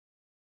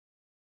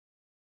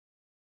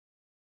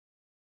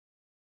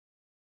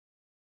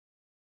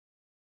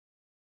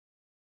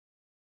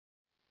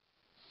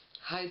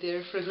Hi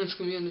there, fragrance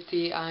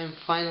community. I'm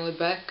finally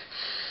back.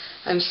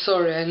 I'm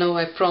sorry, I know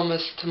I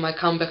promised my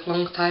comeback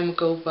long time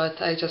ago,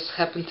 but I just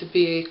happened to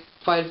be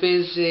quite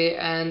busy,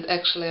 and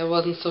actually I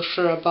wasn't so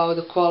sure about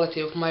the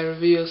quality of my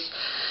reviews,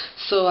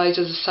 so I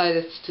just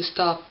decided to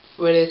stop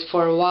with it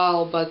for a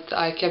while. But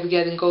I kept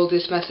getting all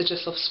these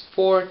messages of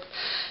support,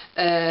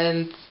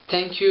 and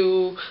thank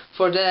you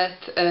for that,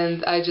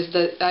 and I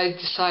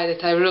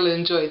decided I really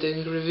enjoy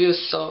doing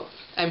reviews, so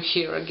I'm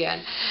here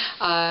again.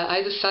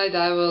 I decided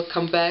I will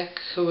come back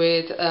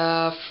with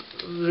a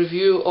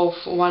review of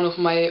one of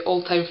my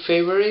all-time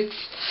favorites,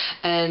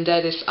 and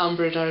that is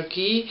Ambre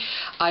Narguile.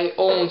 I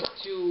own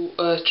two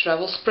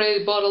travel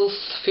spray bottles,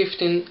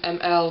 15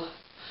 ml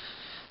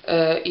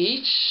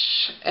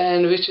each,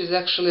 and which is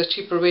actually a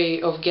cheaper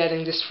way of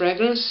getting this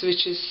fragrance,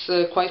 which is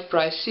quite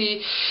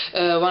pricey.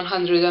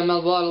 100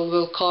 ml bottle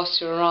will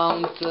cost you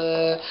around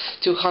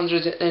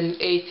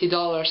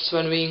 $280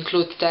 when we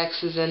include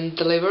taxes and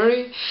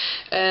delivery.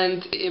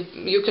 And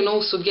you can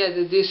also get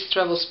this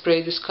travel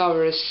spray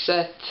discovery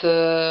set,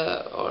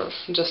 or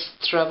just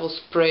travel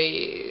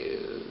spray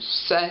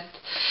set,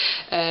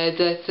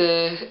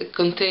 that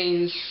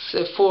contains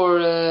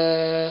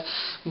 4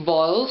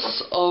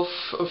 bottles of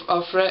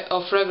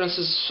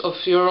fragrances of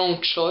your own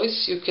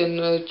choice. You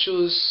can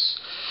choose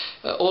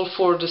all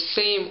 4 the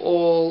same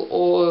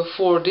or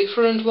 4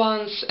 different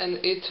ones, and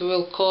it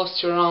will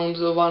cost you around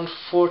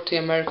 $140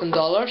 American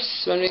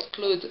when we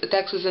include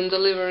taxes and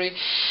delivery.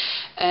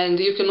 And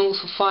you can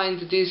also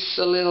find these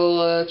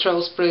little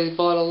travel spray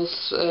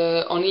bottles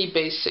on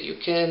eBay, so you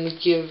can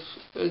give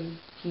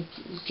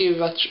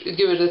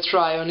it a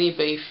try on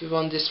eBay if you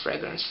want this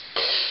fragrance.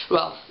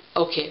 Well,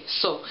 okay,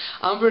 so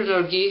Ambre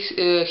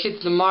Narguile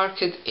hit the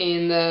market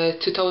in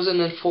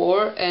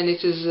 2004, and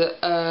it is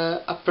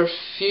a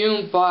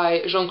perfume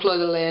by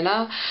Jean-Claude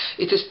Elena.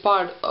 It is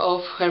part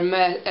of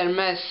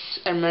Hermes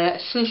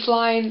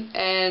line,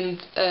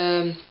 and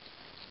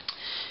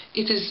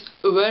it is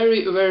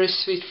very, very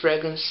sweet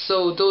fragrance.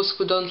 So those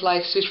who don't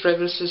like sweet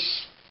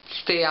fragrances,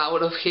 stay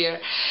out of here.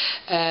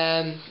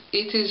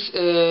 It is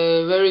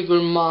very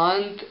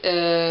gourmand,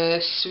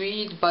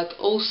 sweet, but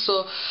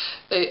also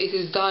it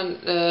is done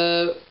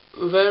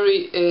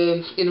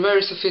in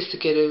very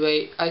sophisticated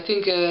way. I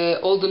think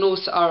all the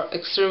notes are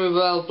extremely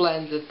well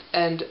blended,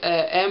 and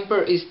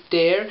amber is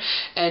there,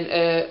 and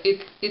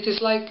it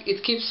is like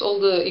it keeps all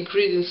the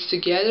ingredients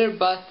together,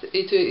 but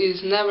it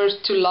is never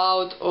too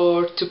loud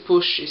or too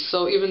pushy.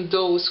 So even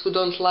those who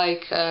don't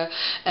like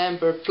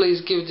amber,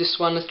 please give this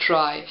one a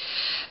try.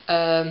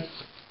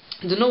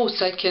 The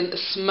notes I can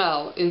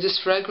smell in this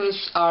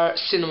fragrance are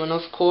cinnamon,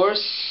 of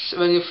course.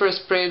 When you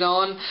first spray it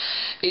on,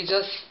 it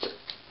just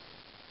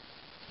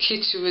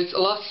hits you with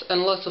lots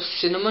and lots of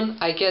cinnamon.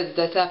 I get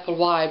that apple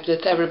vibe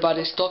that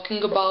everybody's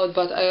talking about,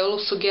 but I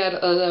also get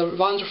a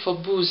wonderful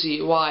boozy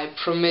vibe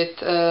from it,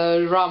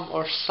 rum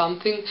or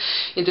something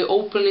in the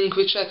opening,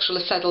 which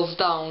actually settles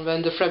down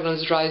when the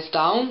fragrance dries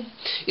down.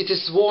 It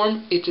is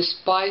warm, it is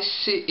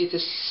spicy, it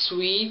is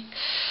sweet,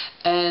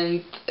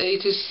 and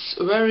it is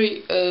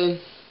very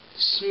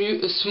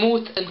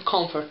smooth and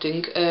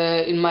comforting,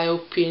 in my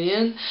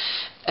opinion.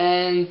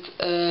 And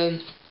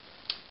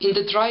in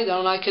the dry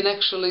down I can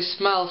actually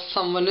smell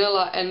some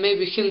vanilla and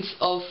maybe hints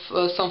of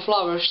some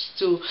flowers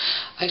too.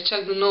 I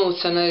checked the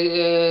notes and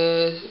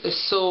I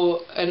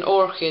saw an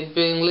orchid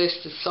being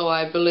listed, so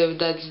I believe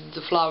that's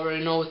the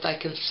flowery note I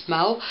can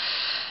smell.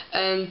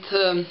 And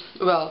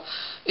well,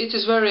 it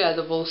is very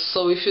edible,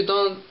 so if you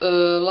don't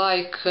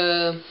like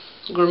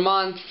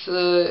gourmand,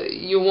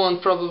 you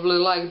won't probably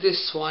like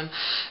this one.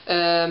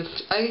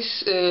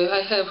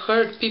 I have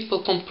heard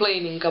people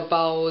complaining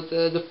about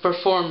the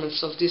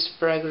performance of this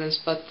fragrance,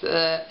 but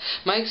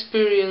my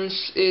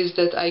experience is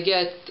that I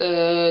get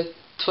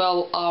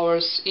 12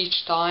 hours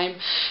each time,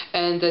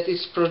 and that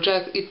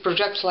it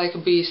projects like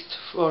a beast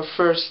for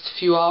first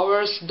few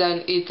hours,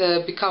 then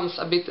it becomes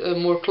a bit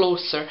more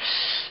closer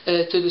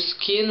to the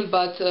skin,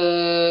 but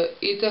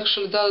it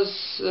actually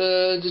does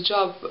the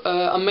job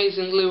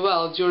amazingly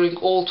well during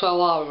all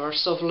 12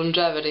 hours of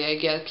longevity. I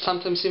get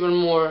sometimes even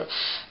more.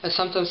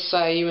 Sometimes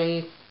I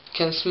even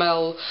can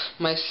smell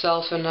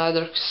myself, and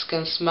others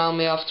can smell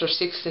me after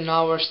 16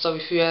 hours, so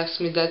if you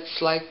ask me,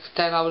 that's like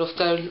 10 out of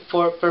 10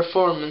 for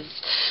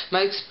performance.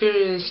 My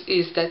experience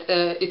is that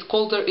the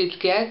colder it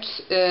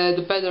gets,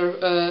 the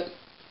better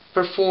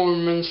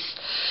performance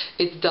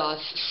it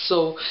does.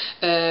 So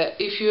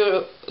if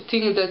you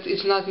think that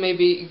it's not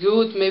maybe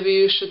good, maybe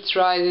you should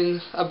try it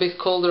in a bit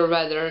colder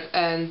weather.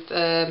 And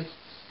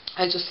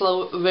I just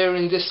love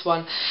wearing this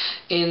one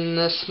in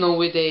a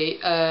snowy day.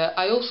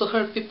 I also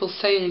heard people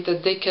saying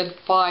that they can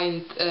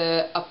find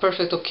a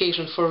perfect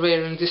occasion for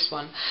wearing this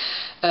one.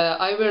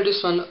 I wear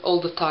this one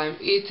all the time.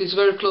 It is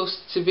very close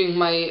to being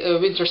my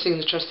winter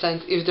signature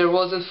scent. If there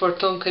wasn't for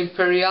Tonka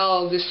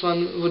Imperiale, this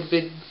one would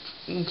be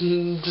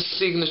the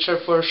signature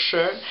for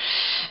sure.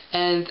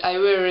 And I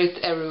wear it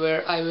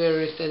everywhere. I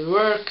wear it at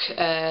work,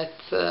 at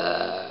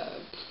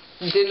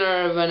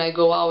dinner, when I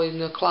go out in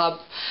the club,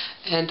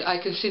 and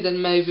I can see that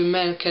maybe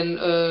men can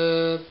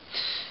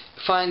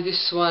find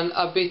this one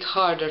a bit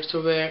harder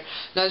to wear,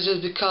 not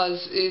just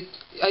because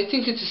I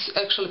think it is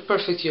actually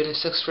perfect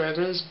unisex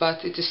fragrance,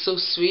 but it is so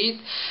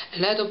sweet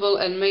and edible,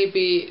 and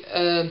maybe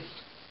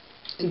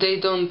they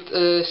don't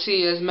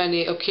see as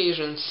many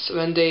occasions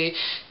when they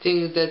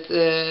think that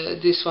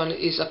this one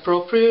is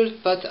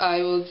appropriate. But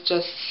I would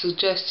just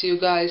suggest you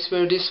guys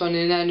wear this one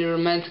in any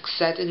romantic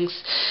setting,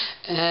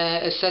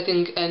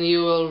 and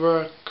you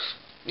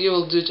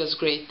will do just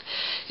great.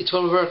 It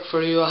will work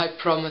for you, I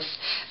promise.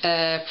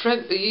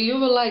 You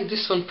will like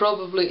this one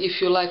probably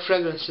if you like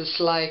fragrances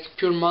like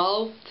Pure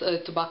Malt,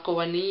 Tobacco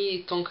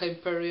Vanille, Tonka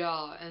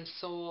Imperiale, and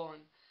so on.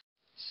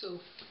 So,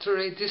 to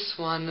rate this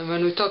one,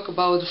 when we talk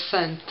about the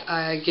scent,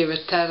 I give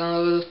it 10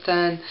 out of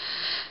 10,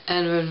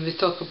 and when we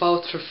talk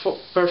about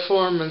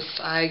performance,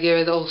 I give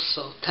it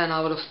also 10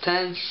 out of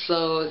 10,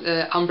 so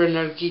Ambre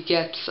Narguile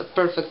gets a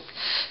perfect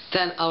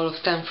 10 out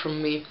of 10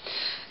 from me.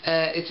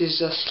 It is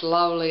just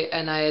lovely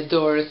and I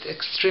adore it.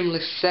 Extremely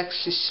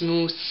sexy,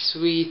 smooth,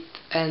 sweet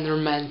and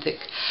romantic.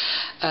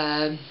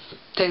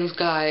 Thank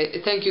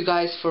you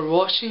guys for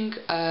watching.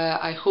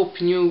 I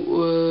hope new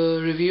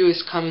review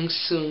is coming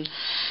soon.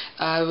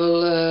 I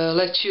will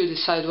let you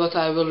decide what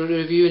I will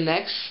review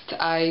next.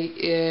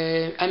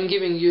 I'm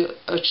giving you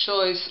a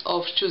choice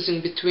of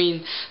choosing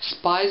between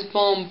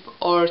Spicebomb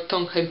or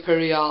Tonka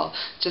Imperiale.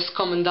 Just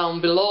comment down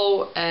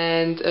below,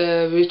 and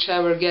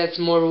whichever gets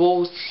more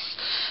votes,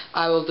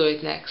 I will do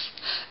it next.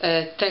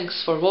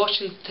 Thanks for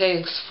watching,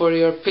 thanks for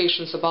your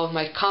patience about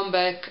my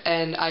comeback,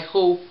 and I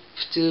hope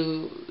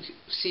to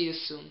see you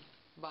soon.